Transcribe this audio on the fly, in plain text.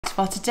Discreet.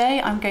 Well,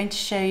 today I'm going to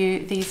show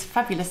you these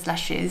fabulous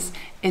lashes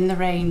in the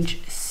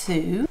range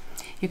Sue.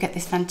 You get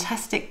this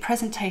fantastic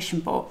presentation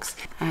box,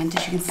 and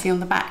as you can see on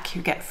the back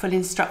you get full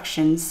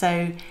instructions.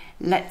 So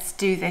let's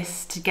do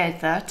this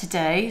together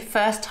today.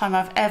 First time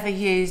I've ever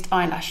used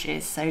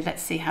eyelashes, so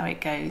let's see how it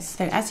goes.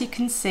 So as you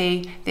can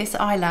see, this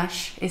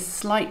eyelash is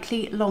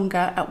slightly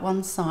longer at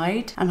one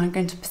side, and I'm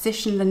going to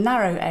position the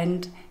narrow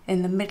end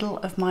in the middle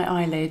of my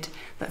eyelid.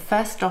 But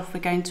first off, we're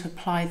going to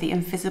apply the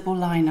invisible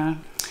liner.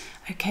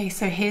 Okay,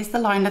 so here's the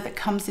liner that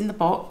comes in the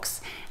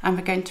box, and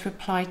we're going to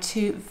apply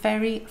two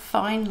very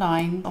fine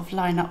lines of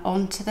liner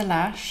onto the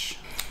lash.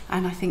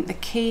 And I think the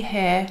key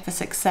here for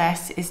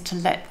success is to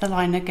let the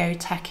liner go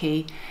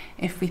tacky.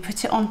 If we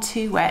put it on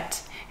too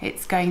wet,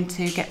 it's going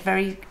to get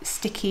very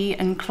sticky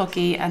and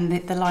cloggy, and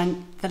the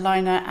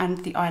liner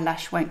and the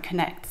eyelash won't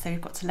connect, so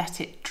we've got to let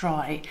it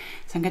dry.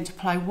 So I'm going to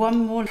apply one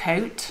more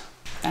coat.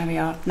 There we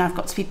are. Now I've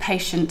got to be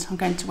patient. I'm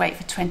going to wait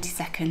for 20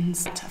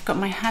 seconds. I've got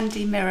my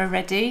handy mirror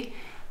ready.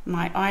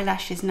 My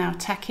eyelash is now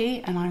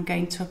tacky, and I'm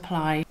going to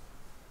apply.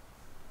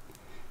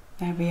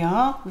 There we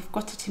are. We've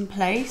got it in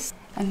place,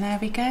 and there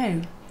we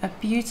go. A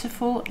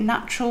beautiful,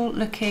 natural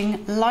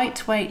looking,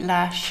 lightweight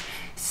lash.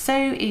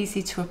 So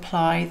easy to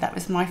apply. That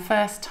was my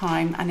first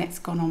time, and it's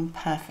gone on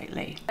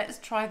perfectly. Let's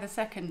try the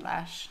second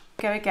lash.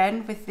 Go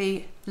again with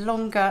the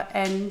longer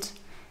end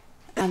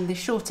and the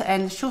shorter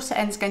end. The shorter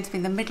end is going to be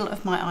in the middle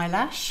of my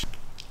eyelash.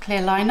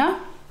 Clear liner.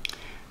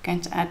 I'm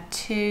going to add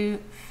two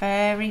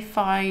very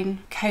fine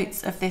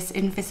coats of this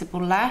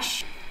invisible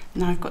lash.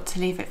 Now I've got to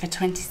leave it for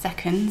 20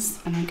 seconds,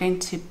 and I'm going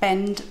to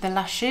bend the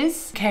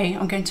lashes. Okay,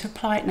 I'm going to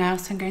apply it now.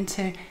 So I'm going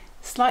to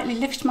slightly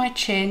lift my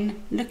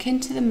chin, look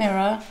into the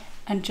mirror,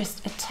 and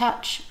just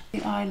attach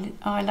the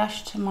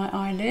eyelash to my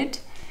eyelid.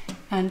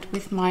 And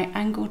with my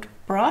angled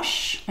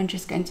brush, I'm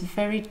just going to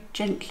very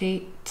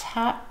gently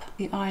tap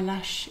the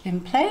eyelash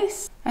in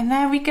place. And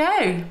there we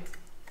go.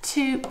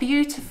 Two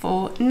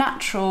beautiful,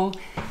 natural,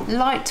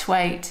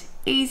 lightweight,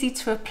 easy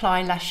to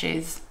apply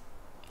lashes.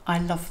 I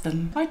love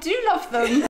them. I do love them.